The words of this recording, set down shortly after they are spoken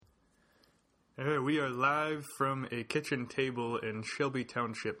We are live from a kitchen table in Shelby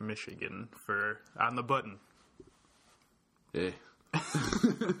Township, Michigan for On the Button. Hey.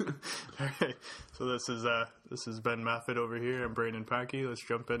 Alright, so this is Ben Moffitt over here. I'm Ben and Ponke. Let's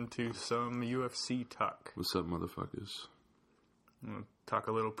jump into some UFC talk. What's up, motherfuckers? We'll talk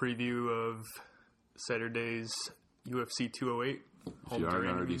a little preview of Saturday's UFC 208. If you aren't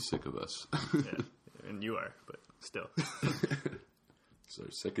already sick of us. Yeah, and you are, but still. It's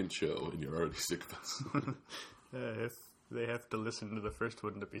our second show, and you're already sick of us. If they have to listen to the first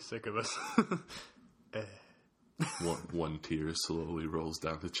one to be sick of us. One tear slowly rolls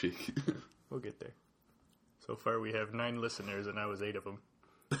down the cheek. We'll get there. So far, we have 9 listeners, and I was 8 of them.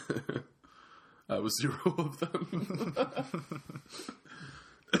 I was 0 of them.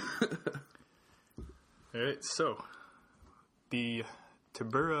 All right, so the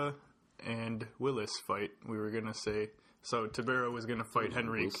Tibura and Willis fight, we were going to say. So Tibura was going to fight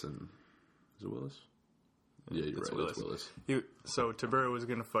Henrique. Wilson. Is it Willis? Yeah, you're right. Willis. It's Willis. So Tibura was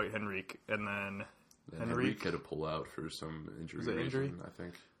going to fight Henrique, and then Henrique had to pull out for some injury. Was it injury? I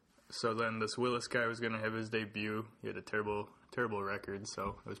think. So then this Willis guy was going to have his debut. He had a terrible record,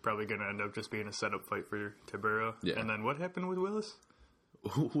 so it was probably going to end up just being a setup fight for Tibura. Yeah. And then what happened with Willis?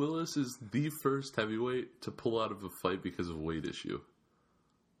 Willis is the first heavyweight to pull out of a fight because of weight issue.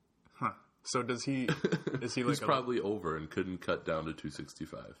 Huh. So is he like He's probably over and couldn't cut down to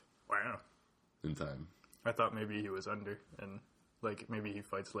 265. Wow. In time. I thought maybe he was under, and like maybe he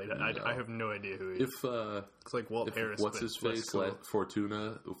fights late. No. I have no idea who he is. It's like Walt Harris. What's his face?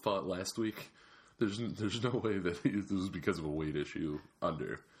 Fortuna fought last week. There's no way that this was because of a weight issue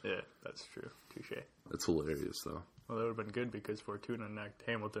under. Yeah, that's true. Touche. That's hilarious, though. Well, that would have been good because Fortuna knocked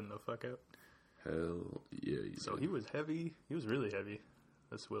Hamilton the fuck out. Hell yeah. So he was heavy. He was really heavy.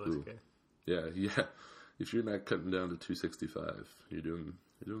 This Willis guy. Yeah. If you're not cutting down to 265, you're doing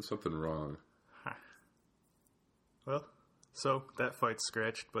something wrong. Huh. Well, so that fight's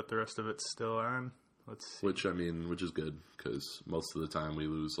scratched, but the rest of it's still on. Let's see. Which is good because most of the time we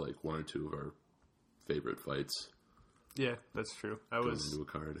lose like 1 or 2 of our favorite fights. Yeah, that's true. Into a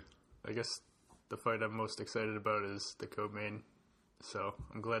card. I guess the fight I'm most excited about is the co-main. So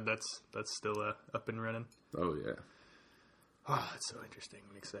I'm glad that's still up and running. Oh yeah. Oh, that's so interesting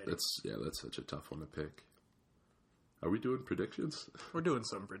and exciting. That's such a tough one to pick. Are we doing predictions? We're doing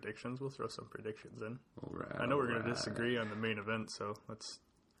some predictions. We'll throw some predictions in. All right. I know we're going to disagree on the main event, so let's...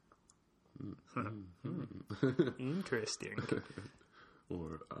 Interesting.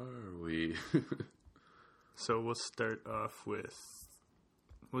 Or are we? So we'll start off with...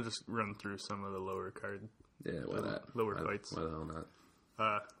 We'll just run through some of the lower card. Yeah, why not? Lower fights. Why the hell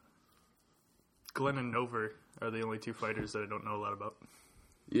not? Glenn and Nover are the only 2 fighters that I don't know a lot about.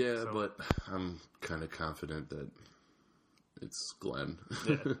 Yeah, but I'm kind of confident that it's Glenn.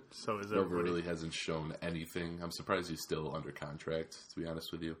 Yeah, so is everybody. Nover really hasn't shown anything. I'm surprised he's still under contract, to be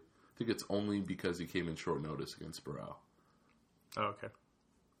honest with you. I think it's only because he came in short notice against Barao. Oh, okay.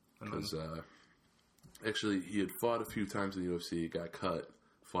 Because actually, he had fought a few times in the UFC, got cut,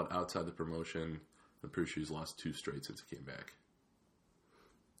 fought outside the promotion. I'm pretty sure he's lost 2 straight since he came back.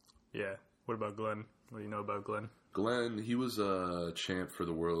 Yeah. What about Glenn? What do you know about Glenn? Glenn, he was a champ for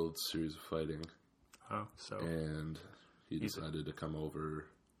the World Series of Fighting. Oh, so. And he decided to come over.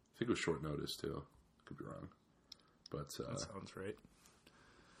 I think it was short notice, too. Could be wrong. But that sounds right.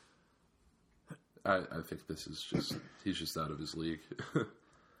 I think this is just... he's just out of his league.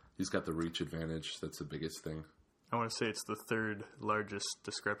 He's got the reach advantage. That's the biggest thing. I want to say it's the 3rd largest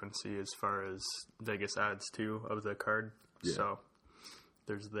discrepancy as far as Vegas odds, too, of the card. Yeah. So,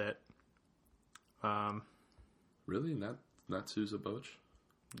 there's that. Really? Not Sousa Boch?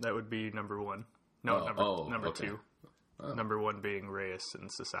 That would be number 1. No, number okay. 2. Oh. Number 1 being Reyes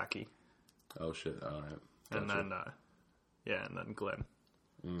and Sasaki. Oh, shit. All right. Gotcha. And then, and then Glenn.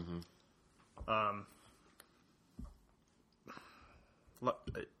 Mm-hmm.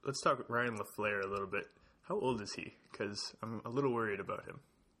 Let's talk Ryan LaFleur a little bit. How old is he? Because I'm a little worried about him.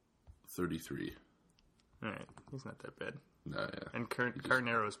 33. All right. He's not that bad. No, yeah. And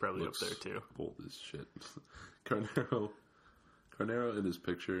Carnero's probably up there, too. Old as shit. Carnero in his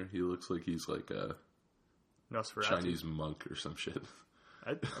picture, he looks like he's like a Nosferatu. Chinese monk or some shit.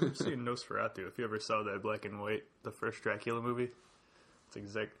 I'm seeing Nosferatu. If you ever saw that black and white, the first Dracula movie, it's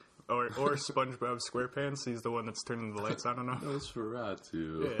exact. Or SpongeBob SquarePants, he's the one that's turning the lights on and off.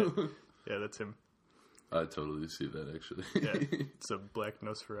 Nosferatu. Yeah, that's him. I totally see that, actually. Yeah, it's a black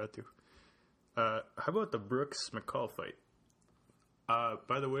Nosferatu. How about the Brooks McCall fight?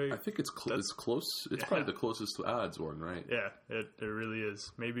 By the way, I think it's close. It's probably the closest to odds one, right? Yeah, it really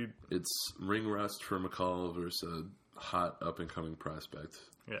is. Maybe it's ring rust for McCall versus a hot up-and-coming prospect.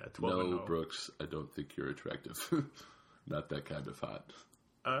 Yeah, 12-0. No, Brooks, I don't think you're attractive. Not that kind of hot.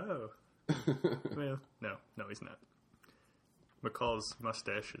 Oh. Well, no, he's not. McCall's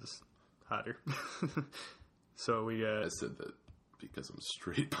mustache is hotter. So we got... I said that because I'm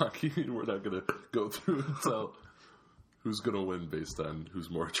straight, Ponke. We're not going to go through and tell who's going to win based on who's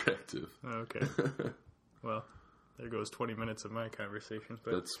more attractive. Okay. Well, there goes 20 minutes of my conversation.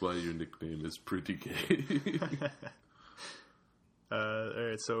 But... That's why your nickname is Pretty Gay.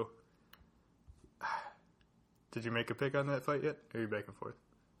 Alright, so... Did you make a pick on that fight yet? Or are you back and forth?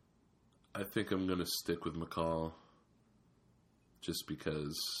 I think I'm going to stick with McCall just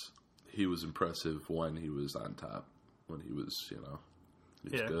because he was impressive when he was on top, when he was, he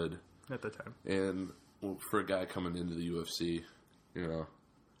was good. At the time. And for a guy coming into the UFC,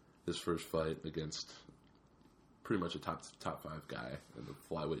 his first fight against pretty much a top 5 guy in the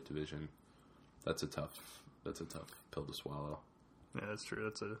flyweight division, that's a tough pill to swallow. Yeah, that's true.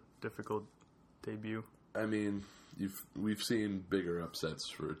 That's a difficult debut. I mean, we've seen bigger upsets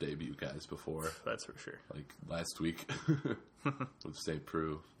for debut guys before. That's for sure. Like last week with St.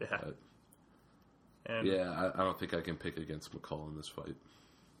 Preux. Yeah. I don't think I can pick against McCall in this fight.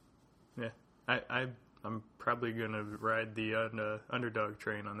 Yeah. I'm probably going to ride the underdog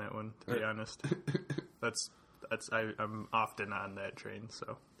train on that one, to be honest. I'm often on that train,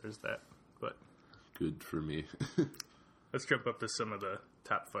 so there's that. But good for me. Let's jump up to some of the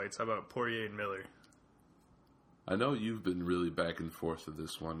top fights. How about Poirier and Miller? I know you've been really back and forth with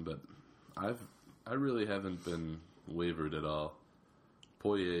this one, but I really haven't been wavered at all.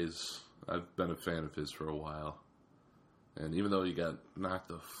 Poirier's, I've been a fan of his for a while. And even though he got knocked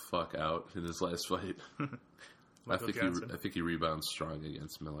the fuck out in his last fight, I think he rebounds strong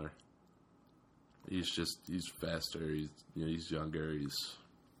against Miller. He's faster, he's younger,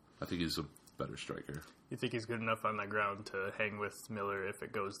 I think he's a better striker. You think he's good enough on the ground to hang with Miller if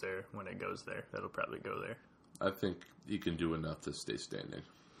it goes there, when it goes there? That'll probably go there. I think he can do enough to stay standing.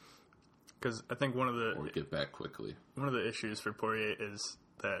 Because I think or get back quickly. One of the issues for Poirier is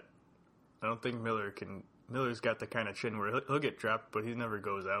that I don't think Miller's got the kind of chin where he'll get dropped, but he never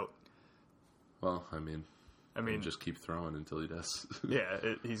goes out. Well, I mean, just keep throwing until he does.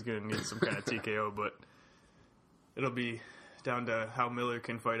 Yeah, he's going to need some kind of TKO, but it'll be down to how Miller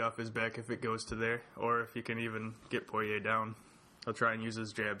can fight off his back if it goes to there, or if he can even get Poirier down. He'll try and use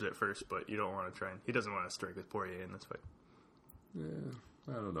his jabs at first, but you don't want to try and... He doesn't want to strike with Poirier in this fight. Yeah,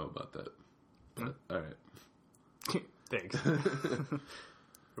 I don't know about that. But, all right. Thanks.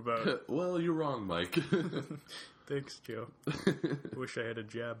 Well, you're wrong, Mike. Thanks, Joe. Wish I had a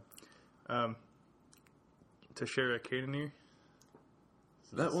jab. Teixeira Cannonier?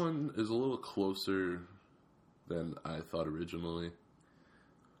 That one is a little closer than I thought originally.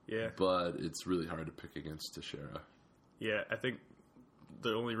 Yeah. But it's really hard to pick against Teixeira. Yeah, I think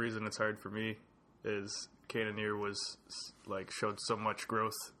the only reason it's hard for me is Cannonier showed so much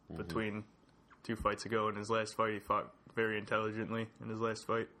growth between 2 fights ago. In his last fight, he fought very intelligently in his last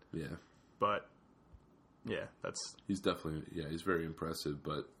fight. Yeah. But, yeah, he's definitely, he's very impressive,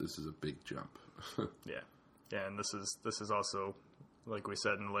 but this is a big jump. Yeah. Yeah, and this is also, like we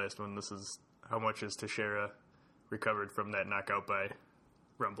said in the last one, this is how much is Teixeira recovered from that knockout by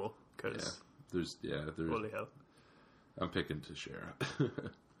Rumble. Cause there's holy hell. I'm picking Teixeira.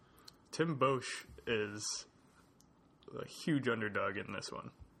 Tim Boesch is a huge underdog in this one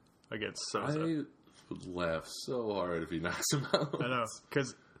against Souza. I would laugh so hard if he knocks him out. I know,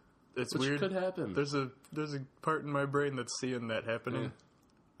 because it's Which weird. Could happen. There's a part in my brain that's seeing that happening.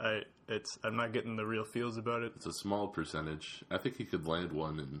 Yeah. I'm not getting the real feels about it. It's a small percentage. I think he could land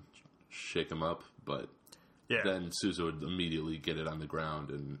one and shake him up, but then Souza would immediately get it on the ground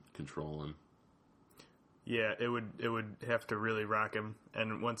and control him. Yeah, it would have to really rock him,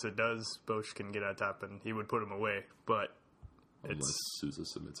 and once it does, Boesch can get on top, and he would put him away. But unless Souza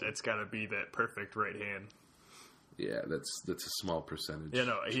submits, it's got to be that perfect right hand. Yeah, that's a small percentage.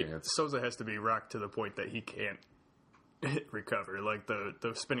 Souza has to be rocked to the point that he can't recover, like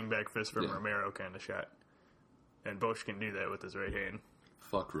the spinning back fist from Romero kind of shot, and Boesch can do that with his right hand.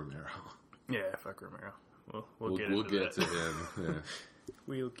 Fuck Romero. Yeah, fuck Romero. We'll get to him. Yeah.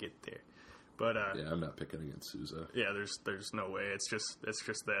 We'll get there. But I'm not picking against Souza. Yeah, there's no way. It's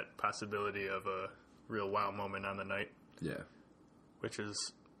just that possibility of a real wow moment on the night. Yeah, which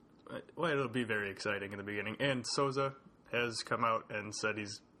is it'll be very exciting in the beginning. And Souza has come out and said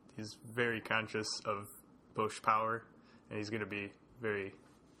he's very conscious of Boesch's power, and he's going to be very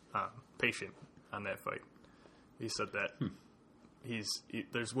patient on that fight. He said that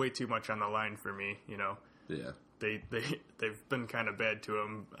there's way too much on the line for me, Yeah. they've been kind of bad to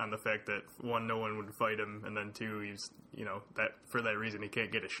him on the fact that, one, no one would fight him, and then two, he's, that for that reason he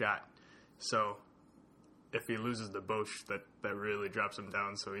can't get a shot. So if he loses the Bosch, that really drops him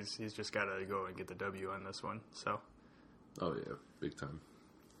down. So he's just got to go and get the W on this one. So. Oh yeah, big time.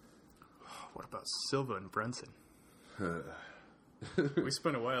 What about Silva and Brunson? We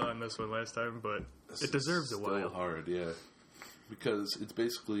spent a while on this one last time, but it deserves a while. Still hard, yeah, because it's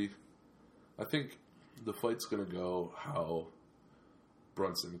basically, I think the fight's going to go how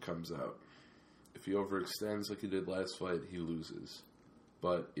Brunson comes out. If he overextends like he did last fight, he loses.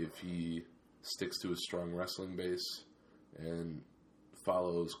 But if he sticks to a strong wrestling base and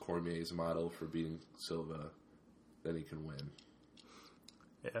follows Cormier's model for beating Silva, then he can win.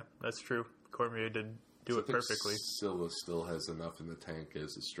 Yeah, that's true. Cormier did do it perfectly. Silva still has enough in the tank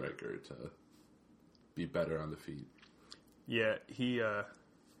as a striker to be better on the feet. Yeah, he,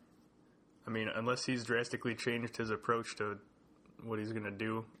 unless he's drastically changed his approach to what he's going to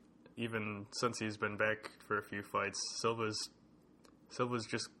do, even since he's been back for a few fights, Silva's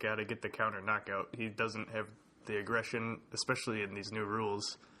just got to get the counter knockout. He doesn't have the aggression, especially in these new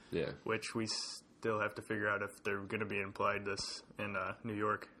rules, which we still have to figure out if they're going to be implied this in New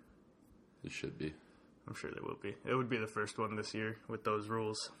York. It should be. I'm sure they will be. It would be the first one this year with those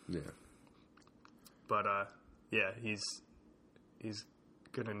rules. Yeah. But, he's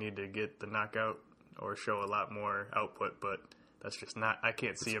going to need to get the knockout or show a lot more output, but that's just not... I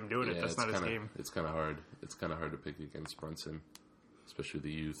can't see him doing it. That's not his game. It's kind of hard. It's kind of hard to pick against Brunson, especially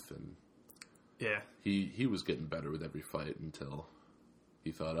the youth. And yeah. He was getting better with every fight until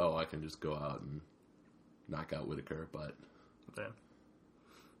he thought, I can just go out and knock out Whitaker, but... Yeah.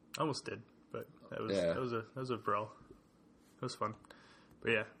 Almost did, but that was a brawl. It was fun.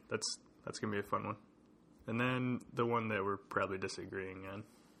 But yeah, that's going to be a fun one. And then the one that we're probably disagreeing on.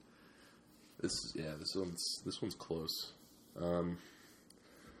 This one's close.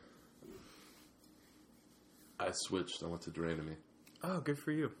 I switched. I went to Duranemy. Oh, good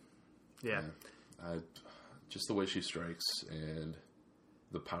for you. Yeah. Just the way she strikes and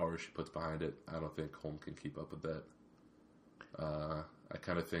the power she puts behind it, I don't think Holm can keep up with that. I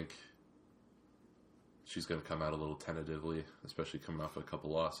kind of think she's going to come out a little tentatively, especially coming off a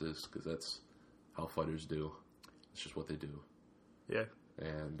couple losses, because that's how fighters do. It's just what they do. Yeah.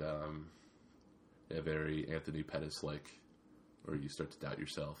 And very Anthony Pettis-like, where you start to doubt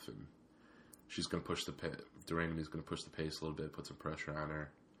yourself, and she's going to push the pace. Duraney's going to push the pace a little bit, put some pressure on her.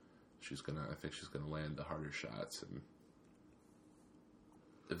 I think she's going to land the harder shots and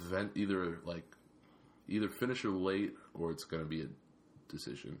either finish her late or it's going to be a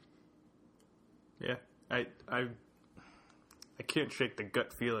decision. Yeah, I can't shake the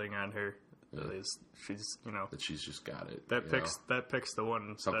gut feeling on her. Yeah. She's that she's just got it. That picks the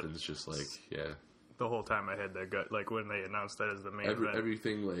one. Something's just like The whole time I had that gut, like when they announced that as the main event.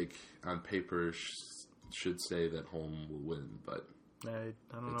 Everything like on paper should say that Holm will win, but I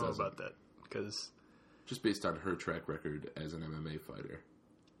don't know about that because just based on her track record as an MMA fighter.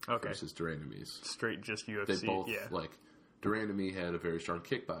 Okay. Versus Duraney's. Straight just UFC. They both, Duraney had a very strong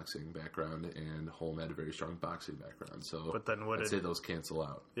kickboxing background, and Holm had a very strong boxing background. So but then I'd say those cancel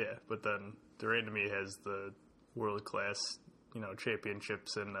out. Yeah, but then Duraney has the world-class,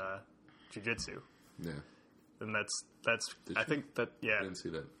 championships in jiu-jitsu. Yeah. And that's I think that, yeah. I didn't see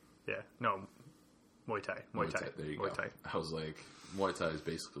that. Yeah. No, Muay Thai. There you go. Thai. I was like, Muay Thai is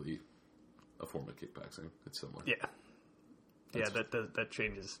basically a form of kickboxing. It's similar. Yeah. That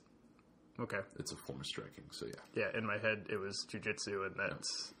changes. Okay. It's a form of striking, so yeah. Yeah, in my head it was jiu-jitsu, and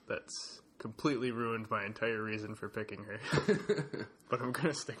that's completely ruined my entire reason for picking her. But I'm going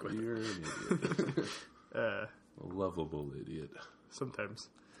to stick with You're an idiot. A lovable idiot. Sometimes.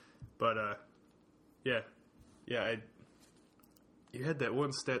 But, you had that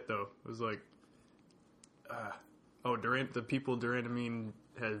one stat, though. It was like, the people Duraney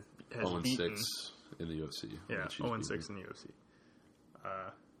has beaten. 0-6 in the UFC. Yeah, 0-6 in the UFC.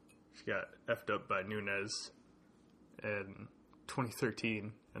 She got effed up by Nunes in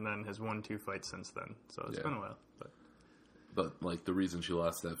 2013, and then has won 2 fights since then. So it's been a while. But like, the reason she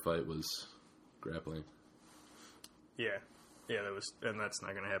lost that fight was grappling. Yeah, and that's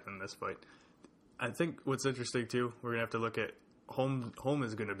not going to happen in this fight. I think what's interesting, too, we're going to have to look at Holm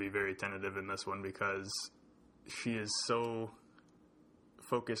is going to be very tentative in this one because she is so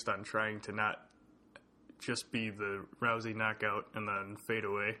focused on trying to not just be the Rousey knockout and then fade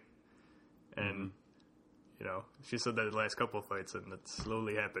away. And, she said that in the last couple of fights, and it's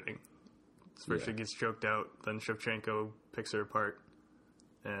slowly happening. First she gets choked out, then Shevchenko picks her apart.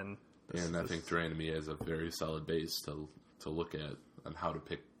 And I think Duraney has a very solid base to look at on how to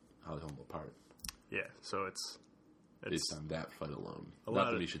pick Holm apart. Yeah, so it's based on that fight alone. A Not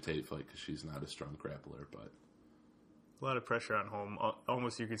lot the of- Miesha Tate fight, because she's not a strong grappler, but... A lot of pressure on Holm.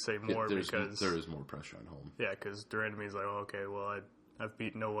 Almost you could say more because... There is more pressure on Holm. Yeah, because Durandamy's like, oh, okay, well, I've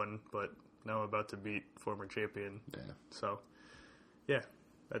beat no one, but now I'm about to beat former champion. Yeah. So, yeah,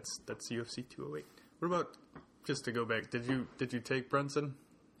 that's UFC 208. What about, just to go back, did you take Brunson?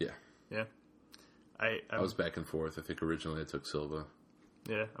 Yeah. Yeah. I was back and forth. I think originally I took Silva.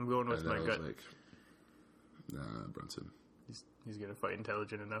 Yeah, I'm going with my gut. I was like, nah, Brunson. He's going to fight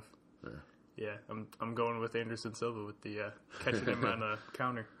intelligent enough. Yeah. Yeah, I'm going with Anderson Silva with the catching him on a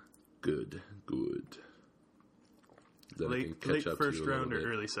counter. Good. Late first round or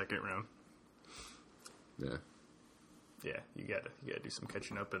early second round. Yeah. Yeah, you gotta do some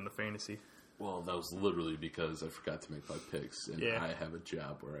catching up in the fantasy. Well, that was literally because I forgot to make my picks, and Yeah. I have a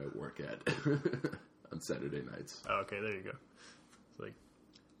job where I work at on Saturday nights. Oh, okay, there you go. It's like,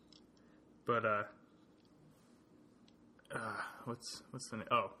 but what's the name?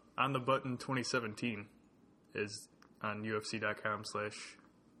 Oh, On the Button 2017 is on UFC.com/pick'em.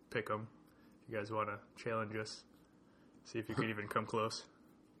 If you guys want to challenge us, see if you can even come close.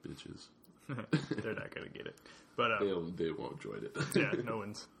 Bitches. They're not gonna get it, but they won't join it. yeah, no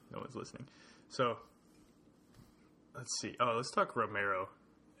one's listening. So let's see. Oh, let's talk Romero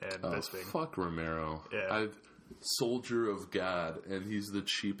and Bisping. Fuck Romero. Yeah. Soldier of God, and he's the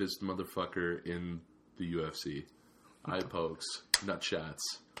cheapest motherfucker in the UFC. Eye pokes, nut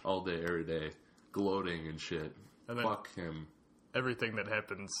shots, all day, every day, gloating and shit. And then fuck him. Everything that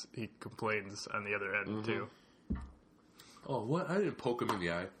happens, he complains on the other end too. Oh, what? I didn't poke him in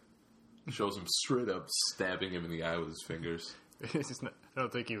the eye. Shows him straight up stabbing him in the eye with his fingers. I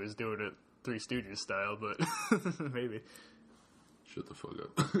don't think he was doing it Three Stooges style, but maybe. Shut the fuck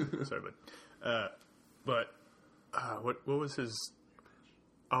up. Sorry, but what was his?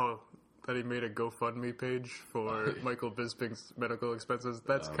 Oh, that he made a GoFundMe page for Michael Bisping's medical expenses.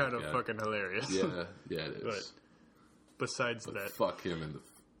 That's kind of fucking hilarious. Yeah, it is. But besides that, fuck him in the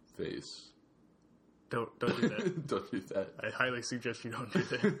face. Don't do that. Don't do that. I highly suggest you don't do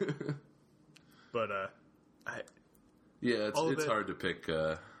that. But it's hard to pick.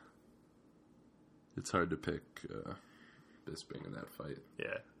 It's hard to pick Bisping in that fight.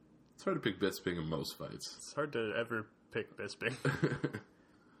 Yeah, it's hard to pick Bisping in most fights. It's hard to ever pick Bisping.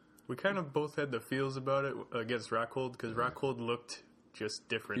 We kind of both had the feels about it against Rockhold because Rockhold looked just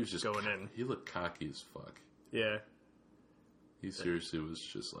different going in. He looked cocky as fuck. Yeah, he seriously was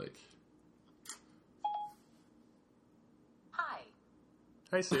just like,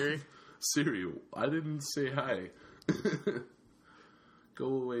 "Hi, Siri." Siri, I didn't say hi. Go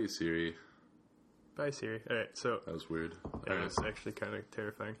away, Siri. Bye, Siri. All right, so that was weird. It was actually kind of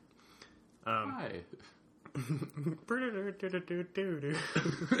terrifying. Hi. All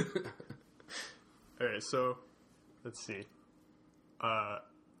right, so let's see.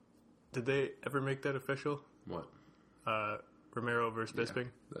 Did they ever make that official? What? Romero versus Bisping?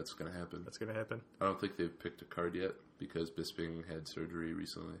 That's going to happen. That's going to happen. I don't think they've picked a card yet because Bisping had surgery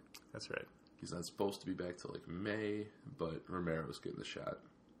recently. That's right. He's not supposed to be back till like May, but Romero's getting the shot.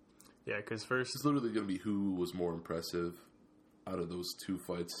 Yeah, because first... It's literally going to be who was more impressive out of those two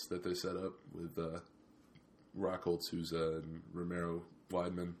fights that they set up with Rockhold Souza and Romero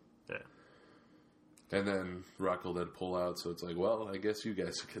Weidman. Yeah. And then Rockhold had to pull out, so it's like, well, I guess you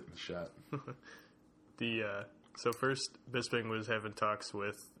guys are getting the shot. So first, Bisping was having talks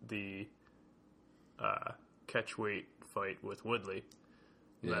with the catchweight fight with Woodley.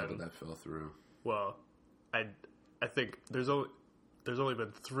 Yeah, but that fell through. Well, I think there's only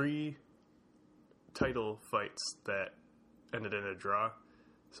been 3 title fights that ended in a draw.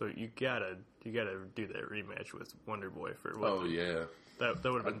 So you gotta do that rematch with Wonderboy for Woodley. Oh yeah, that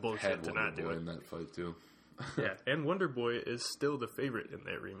would have been bullshit to not do it in that fight too. Yeah, and Wonderboy is still the favorite in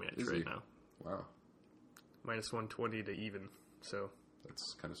that rematch right now. Wow, -120 to even. So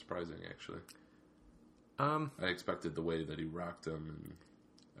that's kind of surprising, actually. I expected the way that he rocked him and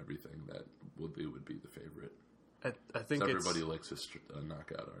everything that Woodley would be the favorite. I think everybody likes a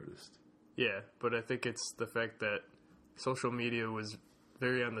knockout artist. Yeah, but I think it's the fact that social media was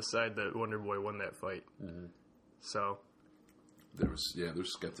very on the side that Wonderboy won that fight. Mm-hmm. So there's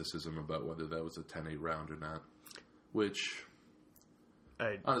skepticism about whether that was a 10-8 round or not, which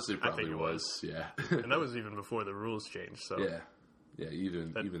honestly probably I think it was. Yeah, and that was even before the rules changed. So yeah,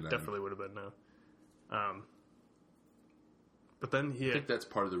 even then. Definitely would have been no. But then I think that's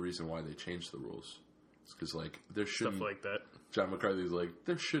part of the reason why they changed the rules. It's because there shouldn't stuff like that. John McCarthy's like,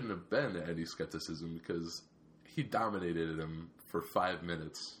 there shouldn't have been any skepticism because he dominated him for 5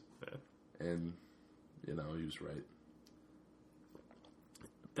 minutes. Yeah. And, he was right.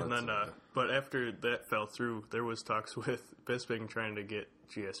 And then, but after that fell through, there was talks with Bisping trying to get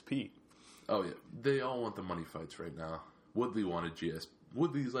GSP. Oh, yeah. They all want the money fights right now. Woodley wanted GSP.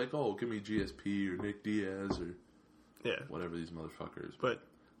 Woodley's like, oh, give me GSP or Nick Diaz or whatever these motherfuckers. But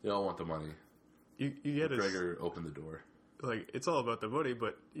they all want the money. You got to... McGregor opened the door. Like, it's all about the money,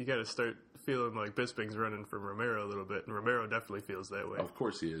 but you got to start feeling like Bisping's running from Romero a little bit, and Romero definitely feels that way. Of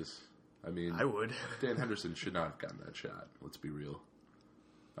course he is. I mean... I would. Dan Henderson should not have gotten that shot. Let's be real.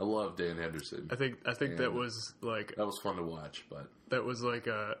 I love Dan Henderson. I think that was like... That was fun to watch, but... That was like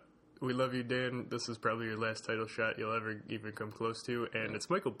we love you, Dan. This is probably your last title shot you'll ever even come close to, and it's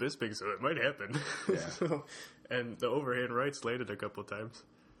Michael Bisping, so it might happen. Yeah. And the overhand rights landed a couple times.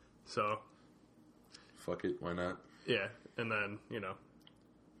 So... Fuck it, why not? Yeah, and then,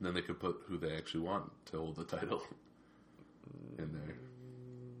 Then they could put who they actually want to hold the title in there.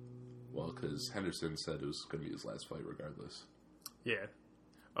 Well, because Henderson said it was going to be his last fight regardless. Yeah.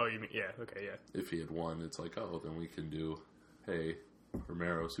 Oh, you mean, yeah, okay, yeah. If he had won, it's like, oh, then we can do, hey,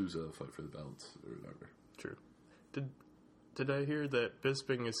 Romero Souza fight for the belt or whatever. True. Did I hear that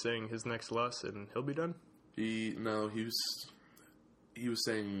Bisping is saying his next loss and he'll be done? He was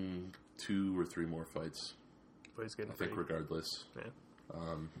saying 2 or 3 more fights. But he's getting I think regardless.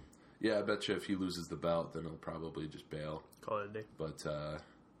 Yeah. Yeah, I bet you if he loses the belt, then he'll probably just bail. Call it a day. But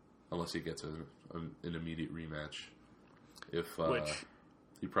unless he gets an immediate rematch. Which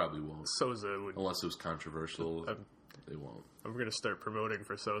he probably won't. Souza would. Unless it was controversial, they won't. I'm going to start promoting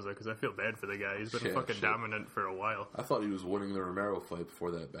for Souza because I feel bad for the guy. He's been fucking dominant for a while. I thought he was winning the Romero fight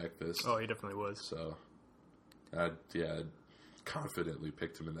before that back fist. Oh, he definitely was. So, I confidently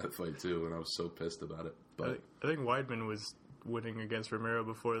picked him in that fight too, and I was so pissed about it. But I think Weidman was winning against Romero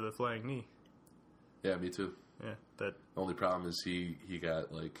before the flying knee. Yeah, me too. Yeah, that. The only problem is he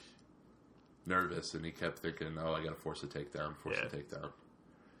got like nervous and he kept thinking, "Oh, I got to force a takedown, a takedown."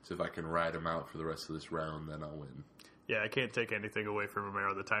 So if I can ride him out for the rest of this round, then I'll win. Yeah, I can't take anything away from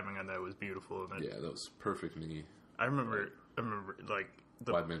Romero. The timing on that was beautiful. And that was perfect knee. I remember like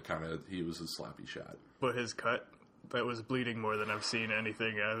Weidman he was a sloppy shot, but his cut. That was bleeding more than I've seen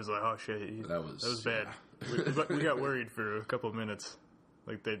anything. I was like, oh shit, that was bad. Yeah. we got worried for a couple of minutes.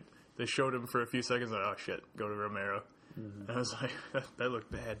 Like they showed him for a few seconds. Like, oh shit, go to Romero. Mm-hmm. And I was like, that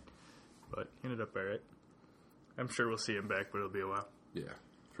looked bad, but he ended up all right. I'm sure we'll see him back, but it'll be a while. Yeah,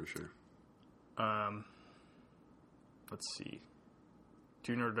 for sure. Let's see.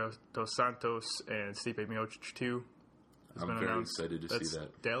 Junior Dos Santos and Stipe Miocic 2. I'm very excited to see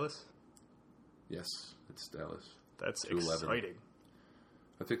that. Dallas? Yes, it's Dallas. That's exciting.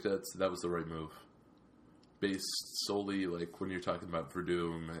 I think that was the right move. Based solely, like, when you're talking about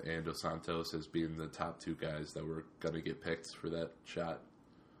Verdum and Dos Santos as being the top 2 guys that were going to get picked for that shot.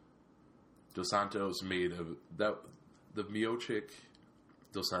 Dos Santos made the Miocic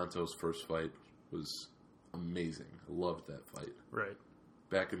Dos Santos first fight was amazing. I loved that fight. Right.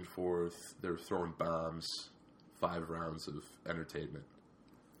 Back and forth, they were throwing bombs, 5 rounds of entertainment.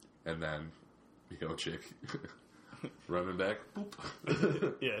 And then Miocic running back,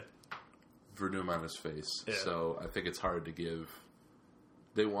 boop. Yeah. Verdum on his face. Yeah. So I think it's hard to give.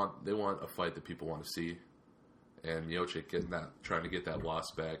 They want a fight that people want to see, and Miocic trying to get that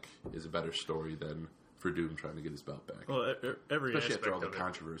loss back is a better story than Verdum trying to get his belt back. Well, especially after all the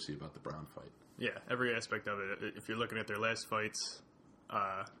controversy about the Brown fight. Yeah, every aspect of it. If you're looking at their last fights,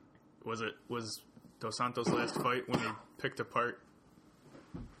 was Dos Santos' last fight when he picked apart?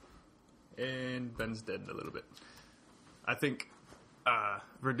 And Ben's dead a little bit. I think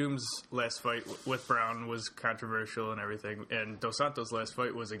Verdum's last fight with Brown was controversial and everything, and Dos Santos' last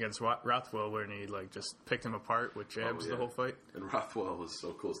fight was against Rothwell, where he just picked him apart with jabs the whole fight. And Rothwell was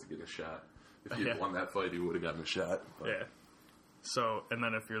so close to getting a shot. If he had won that fight, he would have gotten a shot. But. Yeah. So, and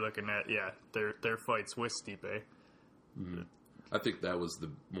then if you're looking at their fights with Stipe, mm-hmm. I think that was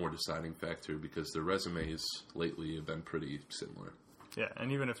the more deciding factor because their resumes lately have been pretty similar. Yeah,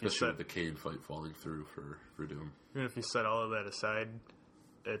 and even if you set the Kane fight falling through for Verdum. Even if you set all of that aside,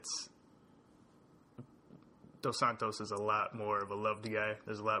 Dos Santos is a lot more of a loved guy.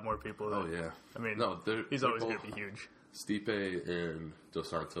 There's a lot more people that... Oh, yeah. I mean, he's always going to be huge. Stipe and Dos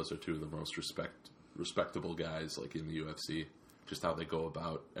Santos are 2 of the most respectable guys in the UFC. Just how they go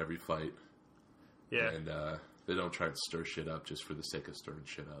about every fight. Yeah. And they don't try to stir shit up just for the sake of stirring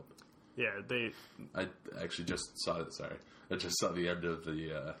shit up. Yeah, I actually just saw it. Sorry, I just saw the end of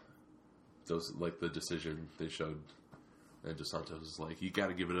the the decision they showed, and Dos Santos was like, "You got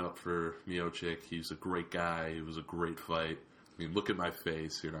to give it up for Miocic. He's a great guy. It was a great fight. I mean, look at my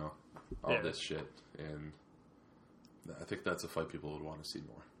face, all this shit." And I think that's a fight people would want to see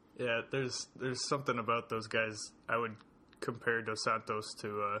more. Yeah, there's something about those guys. I would compare Dos Santos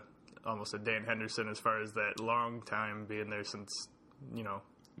to almost a Dan Henderson as far as that long time being there since,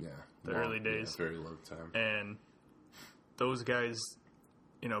 the early days. Yeah, very long time. And those guys,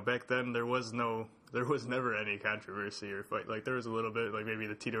 back then there was never any controversy or fight. Like, there was a little bit, like maybe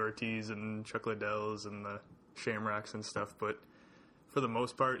the Tito Ortiz and Chuck Liddells and the Shamrocks and stuff, but for the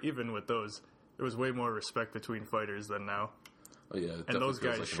most part, even with those, there was way more respect between fighters than now. Oh yeah, it and those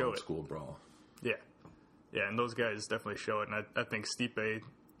guys like show an old it. School brawl. Yeah, and those guys definitely show it. And I think Stipe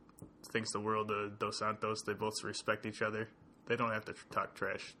thinks the world of Dos Santos. They both respect each other. They don't have to talk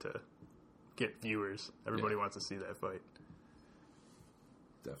trash to get viewers. Everybody wants to see that fight.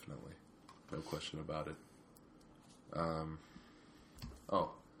 Definitely, no question about it.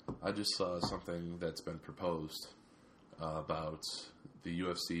 I just saw something that's been proposed about the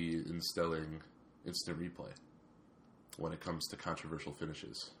UFC installing instant replay when it comes to controversial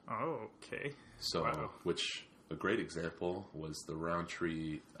finishes. Oh, okay. So, which a great example was the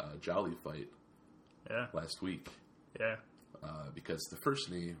Roundtree Jolly fight last week. Yeah. Because the first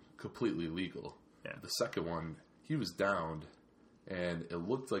knee, completely legal. Yeah. The second one, he was downed, and it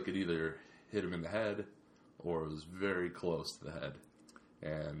looked like it either hit him in the head or it was very close to the head.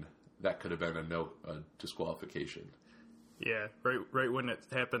 And that could have been a disqualification. Yeah, right when it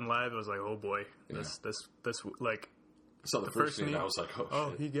happened live, I was like, oh boy, this like. So the first knee, I was like,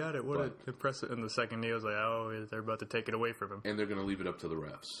 oh shit. He got it. What an impressive. And the second knee, I was like, oh, they're about to take it away from him. And they're going to leave it up to the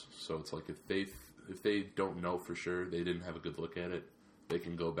refs. So it's like if they don't know for sure, they didn't have a good look at it, they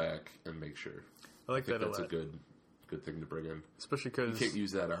can go back and make sure. I think that's a lot. a good thing to bring in. Especially because you can't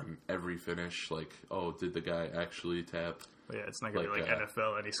use that on every finish. Like, oh, did the guy actually tap? Yeah, it's not going to be like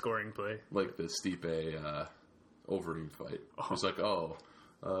NFL, any scoring play. Like the Stipe Overeem fight. It was like,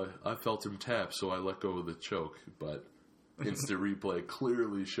 I felt him tap, so I let go of the choke. But instant replay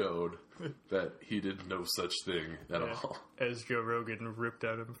clearly showed that he did no such thing at all. As Joe Rogan ripped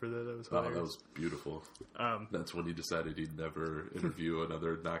at him for that. That was hilarious. That was beautiful. That's when he decided he'd never interview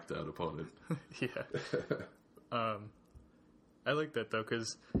another knocked out opponent. Yeah. I like that, though,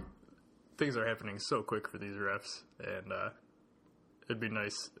 because things are happening so quick for these refs, and it'd be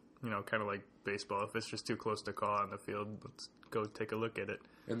nice, kind of like baseball. If it's just too close to call on the field, let's go take a look at it.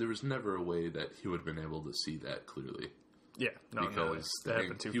 And there was never a way that he would have been able to see that clearly. Yeah, because that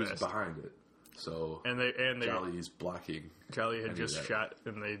happened too fast. Was behind it. So and they Jolly's blocking. Jolly had just shot,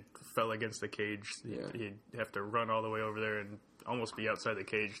 and they fell against the cage. He'd have to run all the way over there and almost be outside the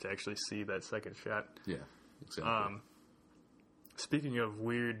cage to actually see that second shot. Yeah, exactly. Speaking of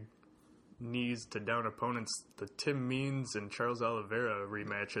weird knees to down opponents, the Tim Means and Charles Oliveira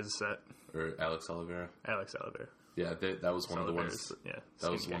rematch is set. Or Alex Oliveira. Yeah, that was one of the ones. Yeah,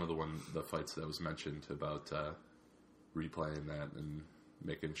 that was one of the fights that was mentioned about replaying that and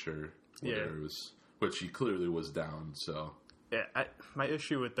making sure it was, which he clearly was down. So my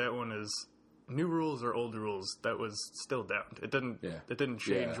issue with that one is new rules or old rules. That was still down. It didn't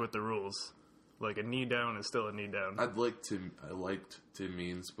change with the rules. Like, a knee down is still a knee down. I liked Tim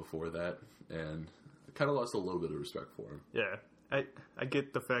Means before that, and I kind of lost a little bit of respect for him. Yeah, I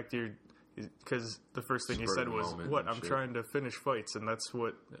get the fact because the first thing he said was, "What? I'm trying to finish fights, and that's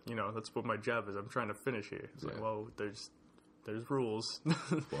what my job is. I'm trying to finish here." It's like, well, there's rules.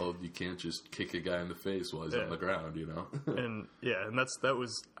 Well, you can't just kick a guy in the face while he's on the ground, And that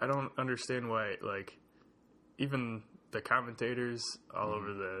was I don't understand why, like, even the commentators all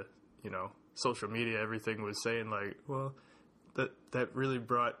over the social media, everything was saying, like, well, that really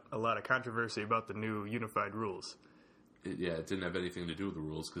brought a lot of controversy about the new unified rules. It didn't have anything to do with the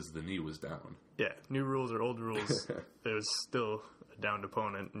rules because the knee was down. Yeah, new rules or old rules, it was still a downed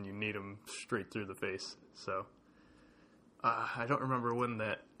opponent, and you need him straight through the face. So, I don't remember when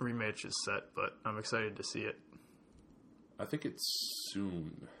that rematch is set, but I'm excited to see it. I think it's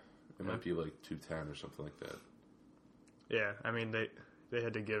soon. It might be like 210 or something like that. Yeah, I mean, they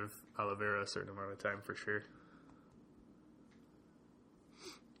had to give Oliveira a certain amount of time for sure.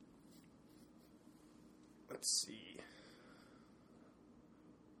 Let's see.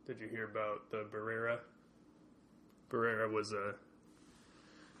 Did you hear about the Barrera? Barrera was a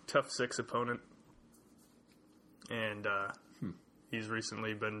tough 6 opponent, and he's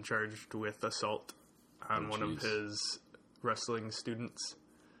recently been charged with assault on one of his wrestling students.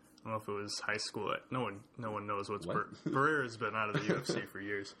 I don't know if it was high school. No one knows what's Barrera's been out of the UFC for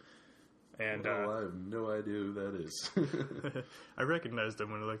years. And I have no idea who that is. I recognized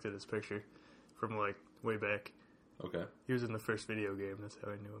him when I looked at his picture from like way back. Okay. He was in the first video game. That's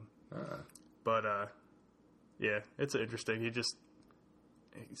how I knew him. But it's interesting.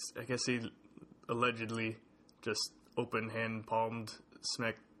 I guess he allegedly just open hand palmed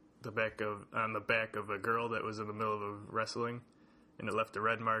smacked on the back of a girl that was in the middle of a wrestling, and it left a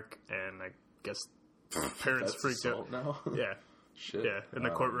red mark. And I guess parents That's freaked out. assault now? Yeah, Shit. yeah. In the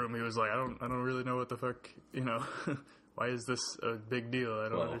courtroom, he was like, "I don't really know what the fuck, why is this a big deal? I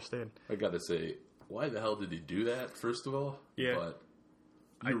don't understand." I gotta say, why the hell did he do that? First of all, Yeah. But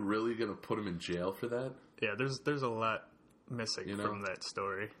you're really gonna put him in jail for that? Yeah, there's a lot missing from that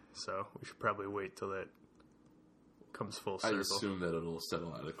story, so we should probably wait till that comes full circle. I assume that it'll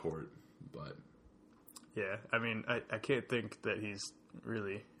settle out of court, but yeah, I mean, I can't think that he's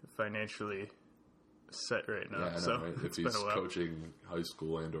really financially set right now. yeah, I know, so right? If it's he's been a while. coaching high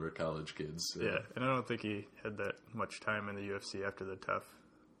school and or college kids, Yeah, and I don't think he had that much time in the UFC after the tough.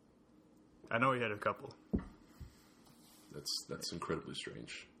 I know he had a couple. that's incredibly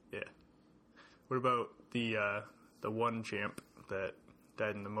strange. Yeah. What about the one champ that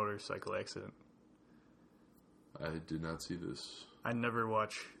died in the motorcycle accident? I did not see this. I never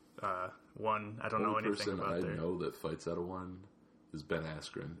watch one. I don't know Only anything person about I their... know that fights out of one is Ben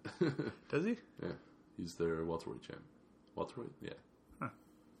Askren. Does he? Yeah, he's their welterweight champ. Welterweight, yeah. Huh.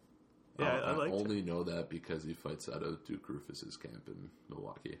 Yeah, I like. only know that because he fights out of Duke Rufus's camp in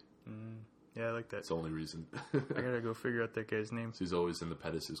Milwaukee. Yeah, I like that. That's the only reason. I gotta go figure out that guy's name. So he's always in the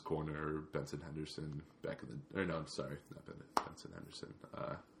Pettis' corner, or Benson Henderson back in the... Or no, I'm sorry, not Benson Henderson.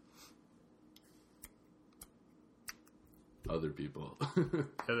 Other people. Oh,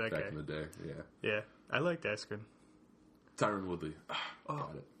 that back guy. in the day, yeah. Yeah, I liked Askren. Tyron Woodley. Oh,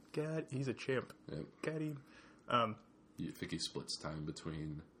 Got it. God, he's a champ. Yep. Got him. You think he splits time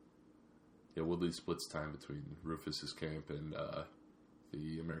between... Yeah, Woodley splits time between Rufus's camp and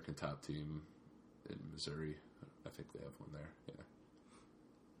the American top team in Missouri. I think they have one there,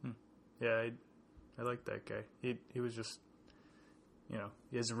 yeah. Yeah, I like that guy. He was just,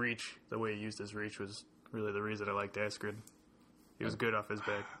 his reach, the way he used his reach was really the reason I liked Askren. He was good off his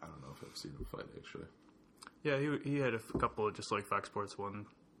back. I don't know if I've seen him fight, actually. Yeah, he had a couple of just like Fox Sports 1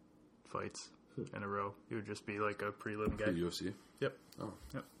 fights in a row. He would just be like a prelim guy. The UFC? Yep. Oh.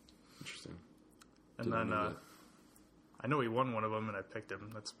 Yep. Interesting. And then I know he won one of them, and I picked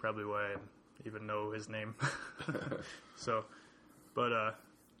him. That's probably why I even know his name. So, but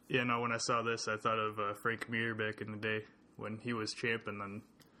when I saw this, I thought of Frank Mir back in the day when he was champ and then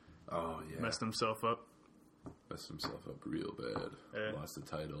messed himself up. Messed himself up real bad. Yeah. Lost the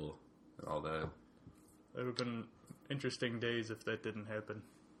title and all that. It would have been interesting days if that didn't happen.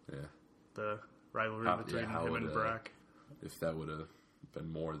 Yeah. The rivalry between him and Brock. If that would have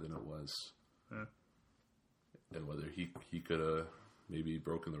been more than it was. Yeah. And whether he could have maybe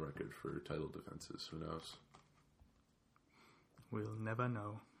broken the record for title defenses. Who knows? We'll never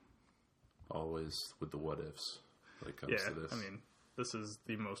know. Always with the what ifs when it comes to this. I mean, this is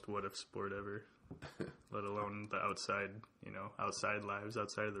the most what if sport ever. Let alone the outside lives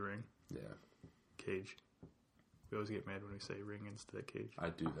outside of the ring. Yeah. Cage. We always get mad when we say ring instead of cage. I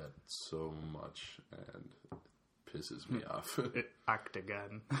do that so much and it pisses me off.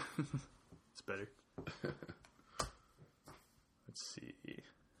 Octagon. It's better. Let's see.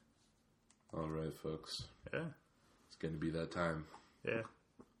 All right, folks. Yeah. It's going to be that time. Yeah.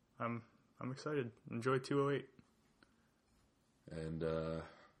 I'm excited. Enjoy 208. And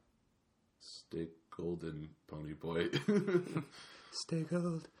stay golden, pony boy. Stay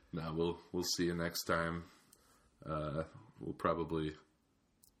gold. Nah, we'll see you next time. We'll probably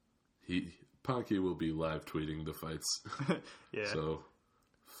Ponke will be live tweeting the fights. Yeah. So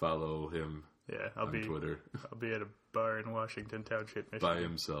follow him. Yeah, on Twitter. I'll be at a bar in Washington Township, Michigan. By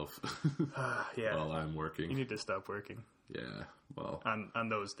himself. Yeah. While I'm working. You need to stop working. Yeah. Well. On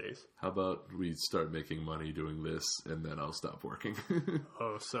those days. How about we start making money doing this, and then I'll stop working.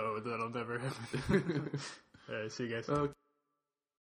 Oh, so that'll never happen. All right, see you guys. Okay.